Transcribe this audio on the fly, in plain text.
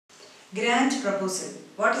Grant proposal.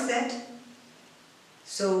 What is that?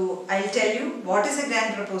 So I'll tell you what is a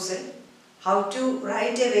grant proposal, how to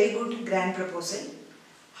write a very good grant proposal,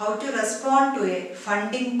 how to respond to a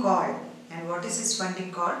funding call and what is this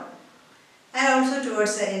funding call, and also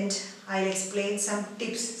towards the end I'll explain some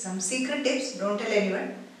tips, some secret tips, don't tell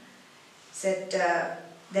anyone,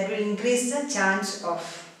 that will increase the chance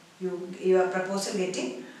of your proposal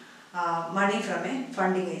getting money from a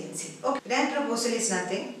funding agency. Okay. Grant proposal is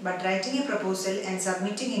nothing but writing a proposal and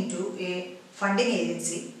submitting into a funding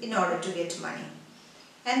agency in order to get money.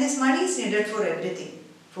 And this money is needed for everything.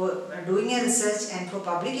 For doing a research and for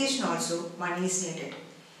publication also money is needed.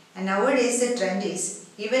 And nowadays the trend is,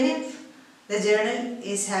 even if the journal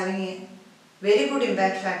is having a very good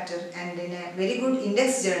impact factor and in a very good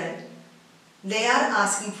index journal, they are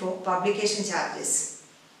asking for publication charges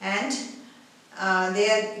and they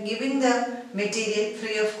are giving the material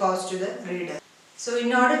free of cost to the reader. So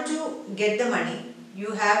in order to get the money,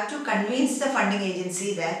 you have to convince the funding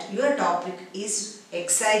agency that your topic is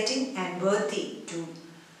exciting and worthy to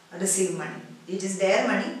receive money. It is their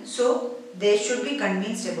money, so they should be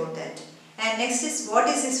convinced about that. And next is, what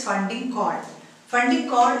is this funding call? Funding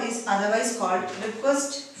call is otherwise called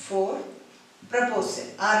request for proposal,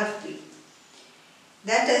 RFP.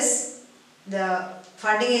 That is, the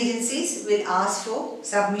funding agencies will ask for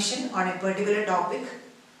submission on a particular topic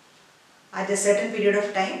at a certain period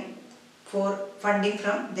of time for funding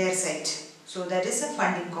from their side. So that is a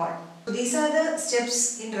funding call. So these are the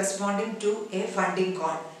steps in responding to a funding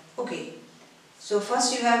call. Okay. So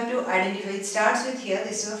first you have to identify, it starts with here,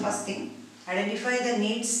 this is the first thing. Identify the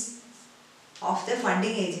needs of the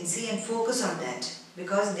funding agency and focus on that,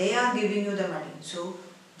 because they are giving you the money. So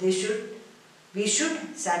we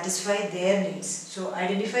should satisfy their needs. So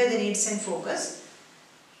identify the needs and focus.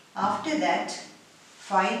 After that,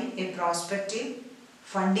 find a prospective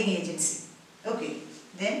funding agency. Okay.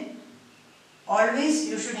 Then always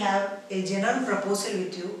you should have a general proposal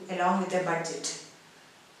with you along with a budget.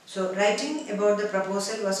 So writing about the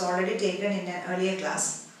proposal was already taken in an earlier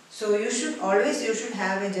class. So you should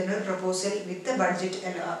have a general proposal with the budget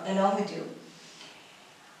along with you.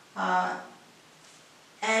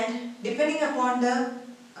 And depending upon the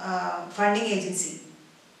funding agency,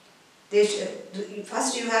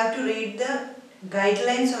 first you have to read the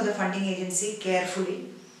guidelines of the funding agency carefully,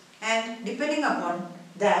 and depending upon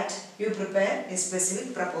that you prepare a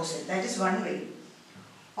specific proposal. That is one way.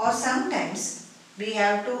 Or sometimes we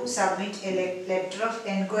have to submit a letter of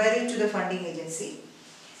inquiry to the funding agency,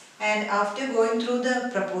 and after going through the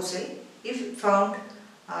proposal, if found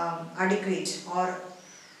adequate or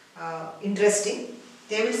interesting,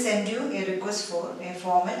 they will send you a request for a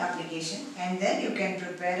formal application, and then you can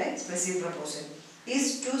prepare a specific proposal.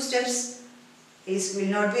 These two steps will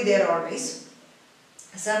not be there always.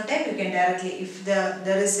 Sometimes you can directly, if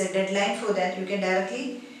there is a deadline for that, you can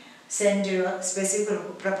directly send your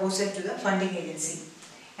specific proposal to the funding agency.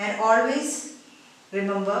 And always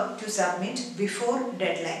remember to submit before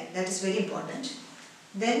deadline. That is very important.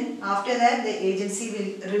 Then after that, the agency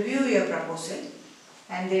will review your proposal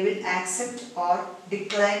and they will accept or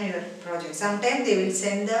decline your project. Sometimes they will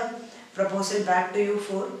send the proposal back to you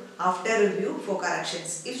for after review for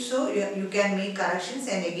corrections. If so, you can make corrections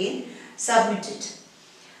and again submit it.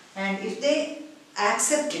 And if they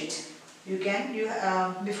accept it, you can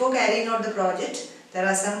before carrying out the project, there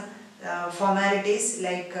are some formalities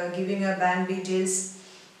like giving your bank details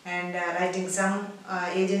and writing. Some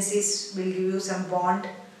agencies will give you some bond.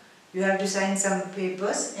 You have to sign some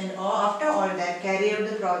papers, and after all that, carry out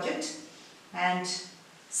the project and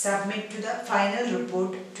submit to the final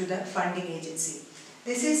report to the funding agency.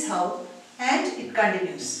 This is how, and it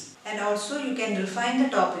continues. And also you can refine the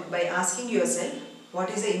topic by asking yourself, what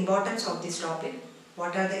is the importance of this topic?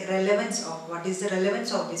 What is the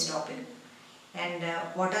relevance of this topic? And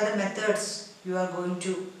what are the methods you are going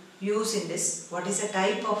to use in this? What is the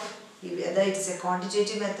type of, whether it is a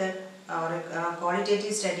quantitative method or a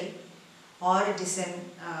qualitative study, or it is an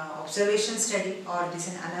observation study, or it is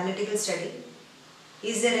an analytical study.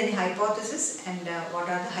 Is there any hypothesis, and what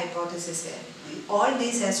are the hypotheses there? All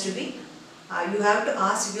these has to be, you have to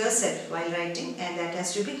ask yourself while writing, and that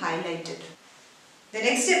has to be highlighted. The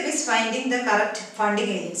next step is finding the correct funding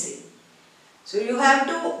agency. So you have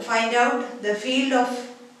to find out the field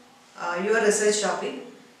of your research topic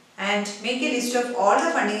and make a list of all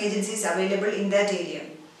the funding agencies available in that area.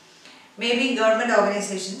 Maybe government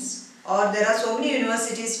organizations, or there are so many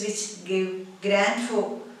universities which give grant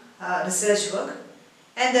for research work,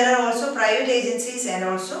 and there are also private agencies and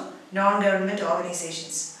also non-government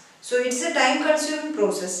organizations. So it's a time-consuming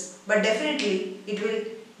process, but definitely it will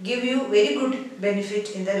give you very good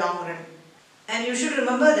benefit in the long run. And you should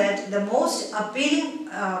remember that the most appealing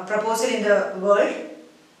proposal in the world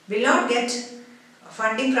will not get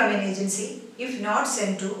funding from an agency if not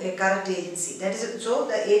sent to a correct agency. That is, so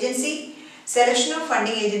the agency selection of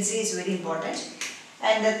funding agency is very important.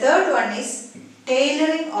 And the third one is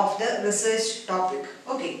tailoring of the research topic.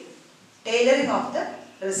 Okay, tailoring of the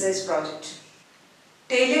research project.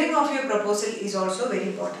 Tailoring of your proposal is also very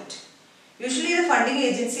important. Usually the funding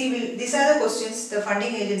agency will, these are the questions the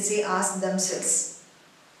funding agency asks themselves.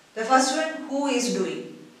 The first one, who is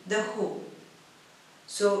doing? The who.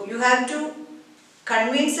 So you have to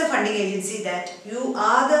convince the funding agency that you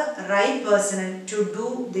are the right person to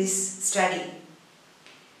do this study.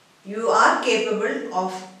 You are capable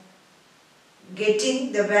of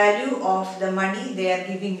getting the value of the money they are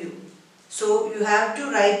giving you. So you have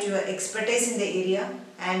to write your expertise in the area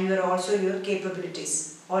and also your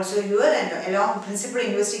capabilities. Also your and along principal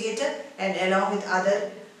investigator and along with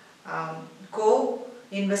other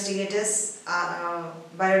co-investigators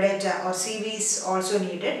biodata or CVs also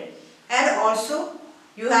needed. And also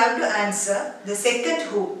you have to answer the second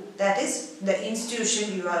who, that is the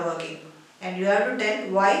institution you are working. And you have to tell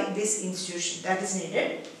why this institution, that is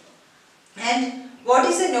needed. And what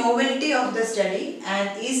is the novelty of the study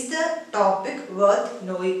and is the topic worth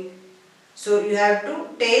knowing? So you have to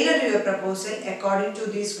tailor your proposal according to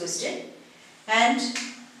this question. And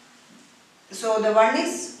so the one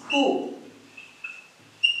is who,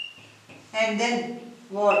 and then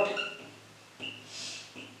what,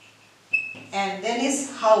 and then is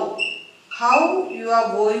how. How you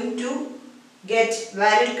are going to get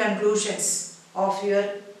valid conclusions of your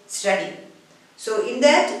study. So in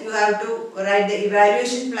that you have to write the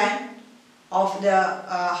evaluation plan of the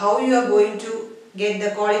how you are going to get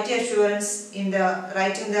the quality assurance in the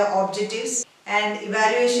writing the objectives and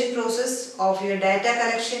evaluation process of your data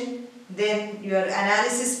collection, then your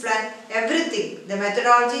analysis plan, everything, the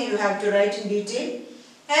methodology you have to write in detail,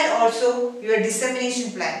 and also your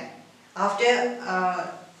dissemination plan. After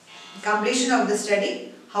completion of the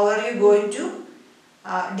study, how are you going to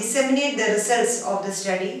disseminate the results of the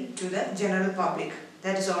study to the general public?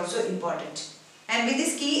 That is also important. And with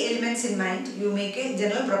these key elements in mind, you make a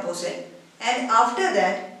general proposal, and after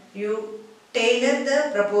that you tailor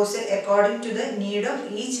the proposal according to the need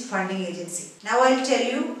of each funding agency. Now I will tell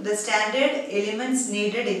you the standard elements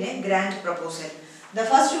needed in a grant proposal. The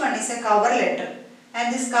first one is a cover letter,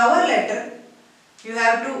 and this cover letter you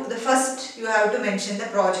have to mention the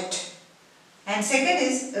project, and second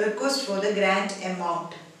is request for the grant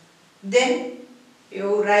amount. Then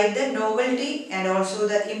you write the novelty and also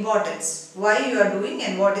the importance, why you are doing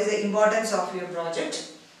and what is the importance of your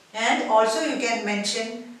project, and also you can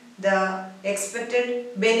mention the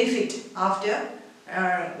expected benefit after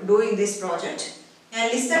doing this project,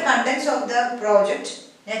 and list the contents of the project.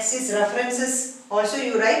 Next is references. Also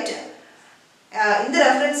you write in the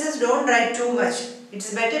references, don't write too much.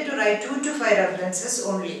 It's better to write 2 to 5 references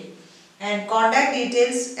only. And contact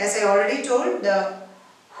details, as I already told, the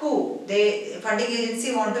who, the funding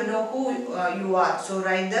agency want to know who you are. So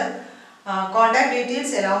write the contact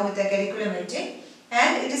details along with the curriculum writing,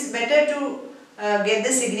 and it is better to get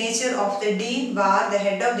the signature of the dean bar, the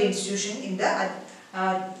head of the institution, in the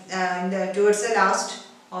towards the last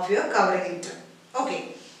of your covering letter.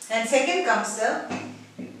 Okay. And second comes the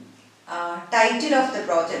title of the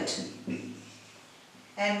project,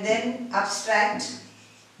 and then abstract.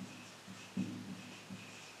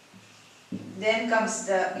 Then comes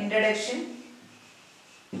the introduction.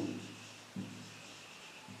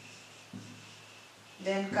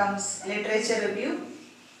 Then comes literature review.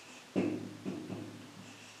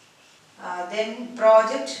 Then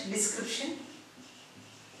project description.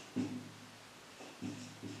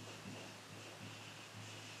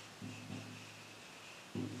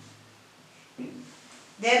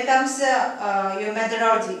 There comes your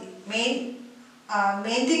methodology. Main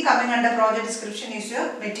thing coming under project description is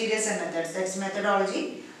your materials and methods. That's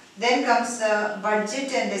methodology. Then comes the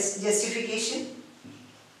budget and justification.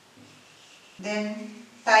 Then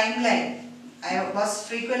timeline. I was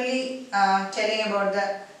frequently telling about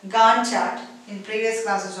the Gantt chart in previous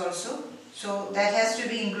classes also. So that has to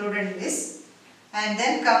be included in this. And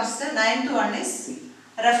then comes the 9th one is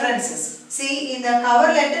references. See, in the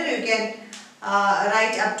cover letter you can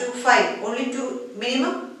write up to 5. Only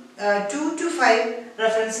minimum 2 to 5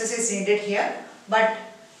 references is needed here. But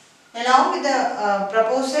along with the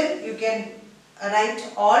proposal, you can write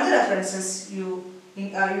all the references you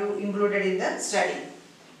included in the study.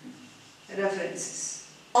 References.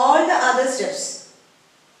 All the other steps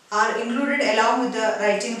are included along with the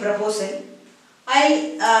writing proposal.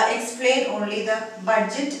 I'll explain only the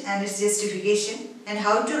budget and its justification and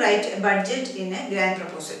how to write a budget in a grant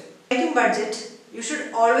proposal. Writing budget, you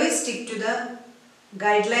should always stick to the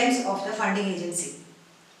guidelines of the funding agency,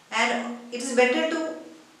 and it is better to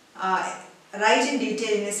write in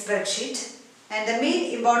detail in a spreadsheet. And the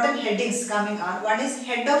main important headings coming are, one is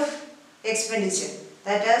head of expenditure,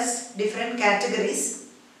 that has different categories,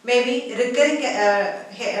 maybe recurring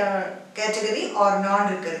category or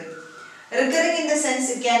non-recurring. Recurring in the sense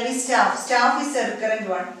it can be staff. Staff is a recurrent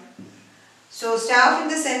one. So staff in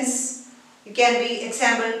the sense it can be,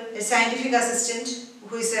 example, a scientific assistant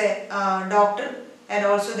who is a doctor, and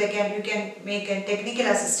also you can make a technical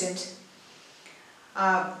assistant,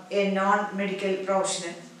 a non-medical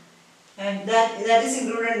professional, and that is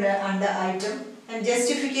included under item. And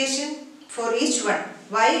justification for each one,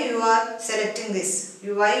 why you are selecting this,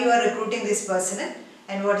 why you are recruiting this person,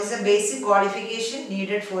 and what is the basic qualification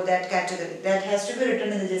needed for that category. That has to be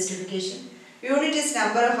written in the justification. Unit is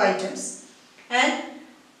number of items, and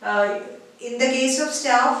in the case of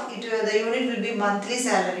staff, the unit will be monthly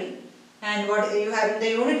salary, and what you have in the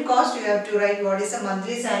unit cost, you have to write what is the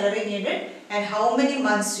monthly salary needed and how many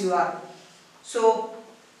months you are. So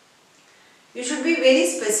you should be very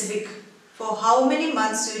specific for how many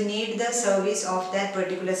months you need the service of that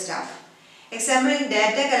particular staff. Example, in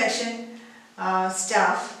data collection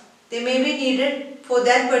staff, they may be needed for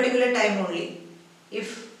that particular time only.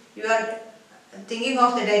 If you are thinking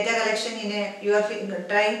of the data collection you are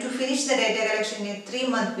trying to finish the data collection in a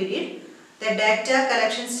 3-month period, the data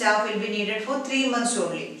collection staff will be needed for 3 months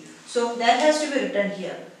only. So that has to be written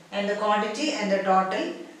here, and the quantity and the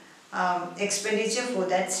total expenditure for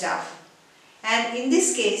that staff. And in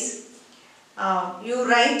this case, you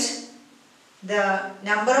write the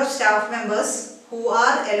number of staff members who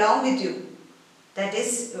are along with you, that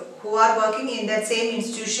is, who are working in that same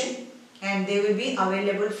institution, and they will be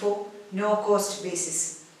available for no cost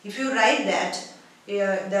basis. If you write that,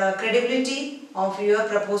 the credibility of your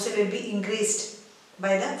proposal will be increased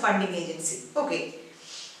by the funding agency. Okay.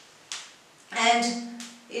 And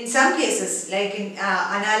in some cases, like in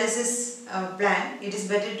analysis plan, it is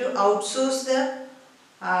better to outsource the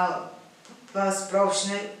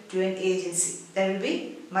professional to an agency. That will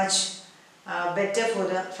be much better for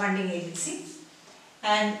the funding agency.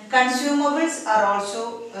 And consumables are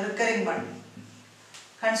also a recurring one.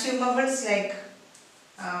 Consumables like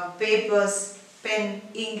papers, pen,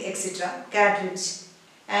 ink, etc., cartridge,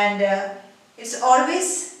 and it's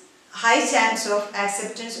always high chance of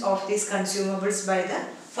acceptance of these consumables by the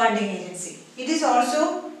funding agency. It has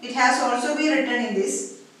also been written in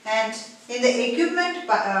this, and in the equipment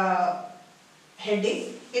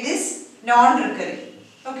heading, it is non-recurring.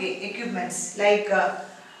 Okay, equipments like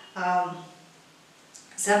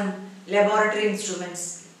some laboratory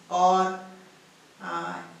instruments, or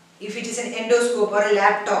if it is an endoscope or a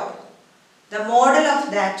laptop, the model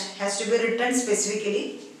of that has to be written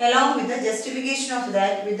specifically along with the justification of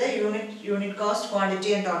that with the unit cost,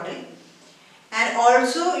 quantity and total. And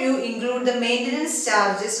also you include the maintenance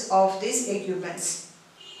charges of these equipments.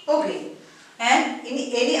 Okay. And in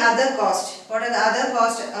any other cost, what are the other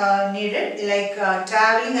costs needed, like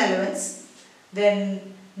travelling allowance,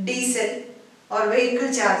 then diesel or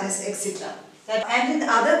vehicle charges, etc. And in the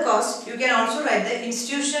other cost, you can also write the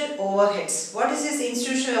institutional overheads. What is this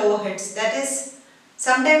institutional overheads? That is,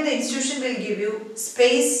 sometimes the institution will give you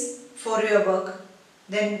space for your work,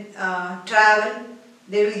 then travel,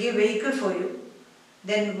 they will give vehicle for you,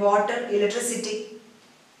 then water, electricity,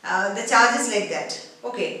 the charges like that.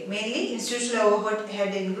 Okay, mainly institutional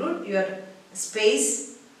overhead include your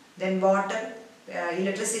space, then water,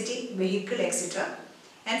 electricity, vehicle, etc.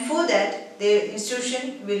 And for that, the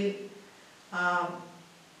institution will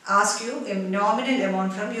ask you a nominal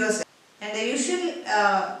amount from your side. And the usual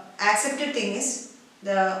accepted thing is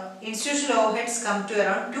the institutional overheads come to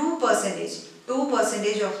around 2%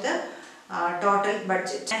 of the total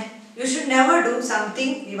budget. And you should never do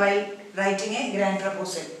something while writing a grant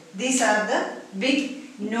proposal. These are the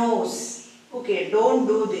big no's. Okay, don't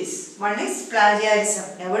do this. One is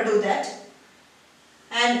plagiarism. Never do that.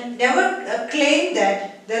 And never claim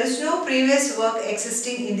that there is no previous work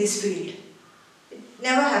existing in this field. It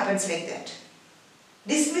never happens like that.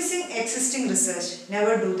 Dismissing existing research.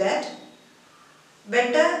 Never do that.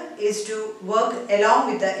 Better is to work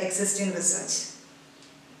along with the existing research.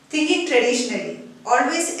 Thinking traditionally.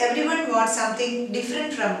 Always everyone wants something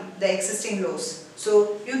different from the existing laws.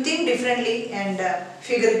 So you think differently and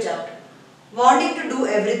figure it out. Wanting to do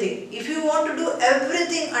everything. If you want to do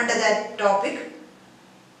everything under that topic,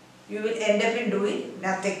 you will end up in doing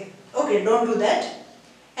nothing. Okay, don't do that.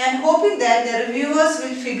 And hoping that the reviewers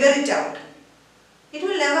will figure it out. It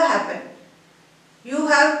will never happen. You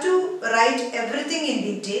have to write everything in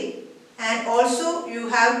detail, and also you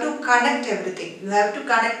have to connect everything. You have to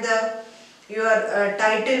connect your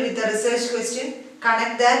title with the research question,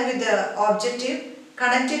 connect that with the objective,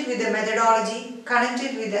 connect it with the methodology, connect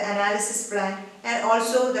it with the analysis plan, and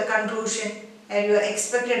also the conclusion and your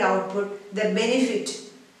expected output, the benefit.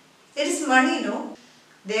 It is money, no?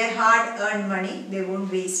 Their hard earned money, they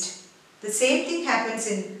won't waste. The same thing happens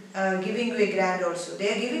in giving you a grant also. They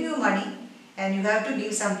are giving you money and you have to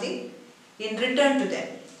give something in return to them.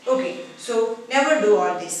 Okay, so never do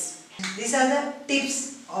all this. These are the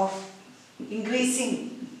tips of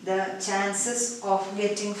increasing the chances of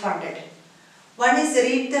getting funded. One is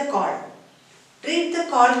read the call. Read the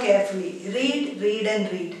call carefully. Read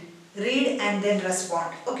and read. Read and then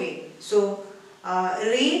respond. Okay, so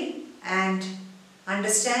read and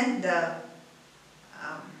understand the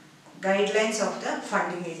guidelines of the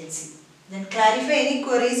funding agency. Then clarify any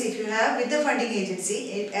queries if you have with the funding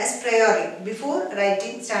agency as priori before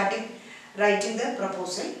starting writing the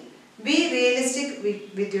proposal. Be realistic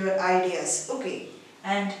with your ideas. Okay,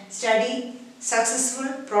 and study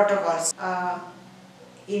successful protocols.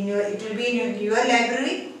 It will be in your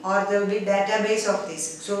library or there will be database of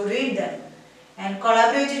this. So read them. And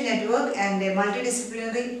collaborative network and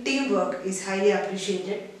multidisciplinary teamwork is highly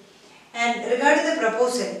appreciated. And regarding the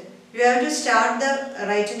proposal, you have to start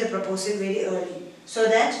writing the proposal very early so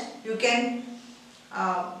that you can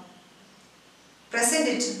present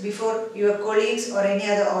it before your colleagues or any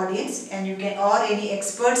other audience, and you can, or any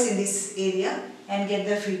experts in this area, and get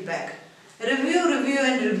the feedback. Review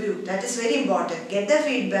and review. That is very important. Get the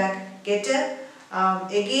feedback.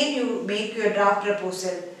 Again you make your draft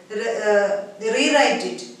proposal. Rewrite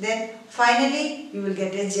it. Then finally you will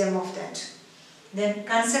get a gem of that. Then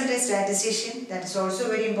consult a statistician. That is also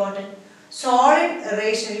very important. Solid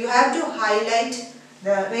rationale. You have to highlight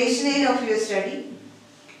the rationale of your study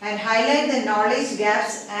and highlight the knowledge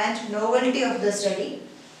gaps and novelty of the study.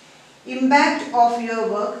 Impact of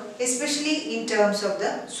your work, especially in terms of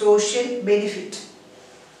the social benefit.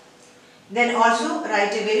 Then also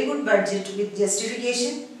write a very good budget with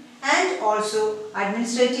justification, and also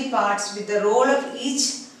administrative parts with the role of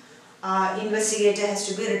each investigator has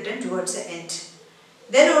to be written towards the end.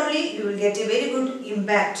 Then only you will get a very good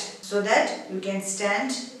impact, so that you can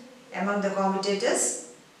stand among the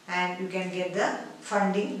competitors and you can get the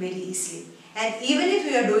funding very easily. And even if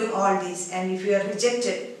you are doing all this and if you are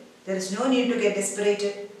rejected, there is no need to get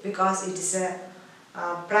desperate, because it is a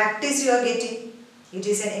practice you are getting, it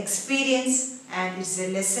is an experience, and it is a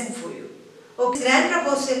lesson for you. Okay, grant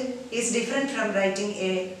proposal is different from writing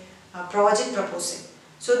a project proposal.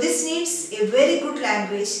 So this needs a very good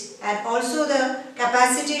language and also the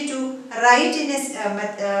capacity to write in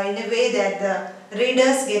a way that the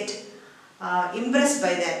readers get impressed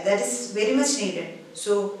by that. That is very much needed.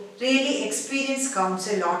 So really experience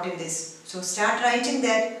counts a lot in this. So start writing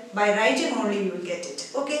that. By writing only you will get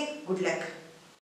it. Okay, good luck.